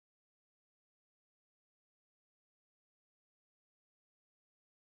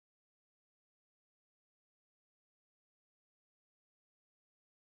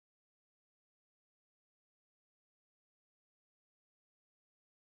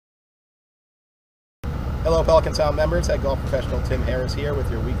Hello Pelican Sound members, head golf professional Tim Harris here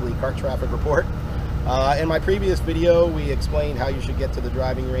with your weekly cart traffic report. In my previous video we explained how you should get to the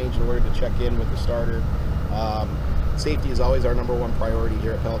driving range in order to check in with the starter. Safety is always our #1 priority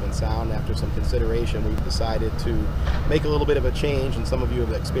here at Pelican Sound. After some consideration, we've decided to make a little bit of a change, and some of you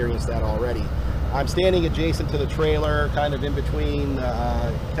have experienced that already. I'm standing adjacent to the trailer, kind of in between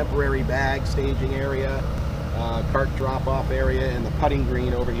temporary bag staging area, cart drop-off area, and the putting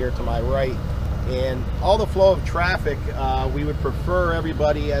green over here to my right. And all the flow of traffic, we would prefer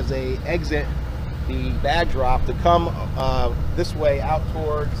everybody as they exit the bag drop to come this way out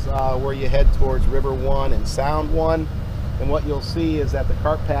towards where you head towards River 1 and Sound 1. And what you'll see is that the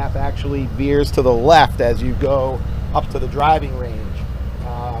cart path actually veers to the left as you go up to the driving range.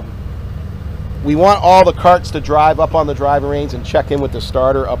 We want all the carts to drive up on the driving range and check in with the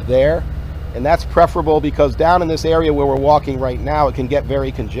starter up there. And that's preferable because down in this area where we're walking right now, it can get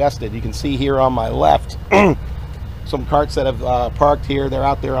very congested. You can see here on my left some carts that have parked here. They're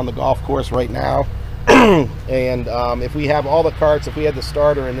out there on the golf course right now. And if we have all the carts, if we had the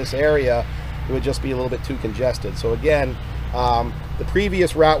starter in this area, it would just be a little bit too congested. So again, the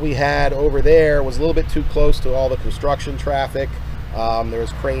previous route we had over there was a little bit too close to all the construction traffic. There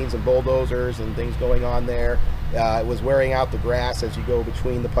was cranes and bulldozers and things going on there. It was wearing out the grass as you go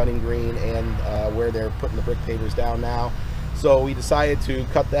between the putting green and where they're putting the brick pavers down now. So we decided to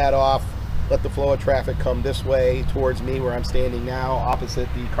cut that off, let the flow of traffic come this way towards me where I'm standing now, opposite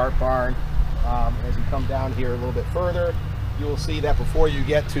the cart barn. As you come down here a little bit further, you will see that before you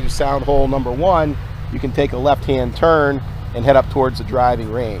get to sound hole number 1, you can take a left-hand turn and head up towards the driving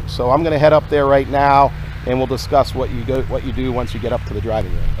range. So I'm going to head up there right now, and we'll discuss what you do once you get up to the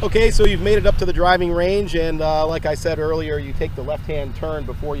driving range. Okay, so you've made it up to the driving range, and like I said earlier, you take the left-hand turn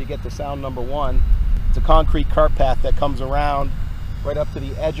before you get to sound number 1. It's a concrete cart path that comes around right up to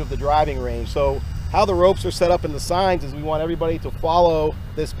the edge of the driving range. So how the ropes are set up in the signs is we want everybody to follow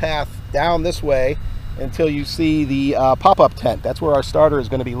this path down this way until you see the pop-up tent. That's where our starter is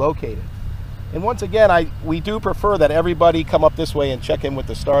going to be located. And once again, we do prefer that everybody come up this way and check in with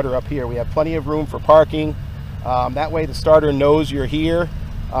the starter up here. We have plenty of room for parking. That way the starter knows you're here.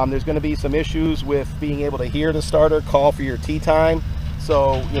 There's going to be some issues with being able to hear the starter call for your tee time.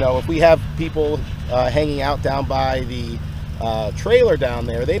 So, you know, if we have people hanging out down by the trailer down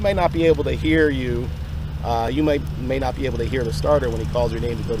there, they may not be able to hear you. You may not be able to hear the starter when he calls your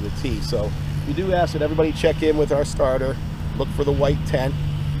name to go to the tee. So we do ask that everybody check in with our starter. Look for the white tent.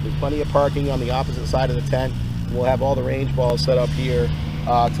 There's plenty of parking on the opposite side of the tent. We'll have all the range balls set up here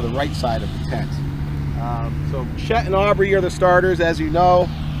to the right side of the tent. So Chet and Aubrey are the starters, as you know.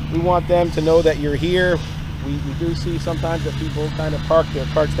 We want them to know that you're here. We do see sometimes that people kind of park their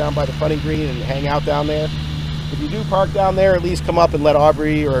carts down by the putting green and hang out down there. If you do park down there, at least come up and let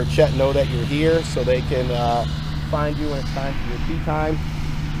Aubrey or Chet know that you're here so they can find you when it's time for your tee time.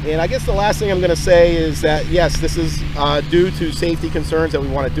 And I guess the last thing I'm going to say is that, yes, this is due to safety concerns that we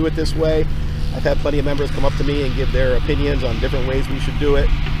want to do it this way. I've had plenty of members come up to me and give their opinions on different ways we should do it.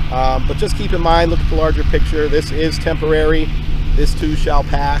 But just keep in mind, look at the larger picture. This is temporary. This too shall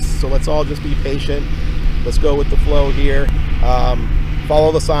pass. So let's all just be patient. Let's go with the flow here.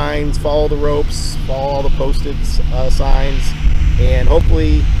 Follow the signs, follow the ropes, follow all the posted signs, and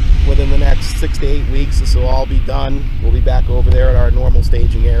hopefully within the next 6 to 8 weeks this will all be done. We'll be back over there at our normal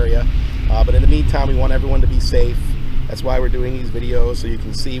staging area. But in the meantime, we want everyone to be safe. That's why we're doing these videos, so you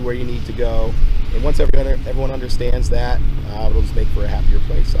can see where you need to go. And once everyone understands that, it'll just make for a happier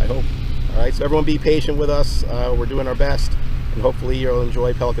place, I hope. All right, so everyone be patient with us. We're doing our best, and hopefully you'll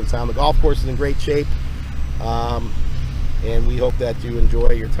enjoy Pelican Sound. The golf course is in great shape. And we hope that you enjoy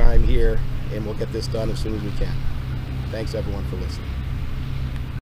your time here, and we'll get this done as soon as we can. Thanks everyone for listening.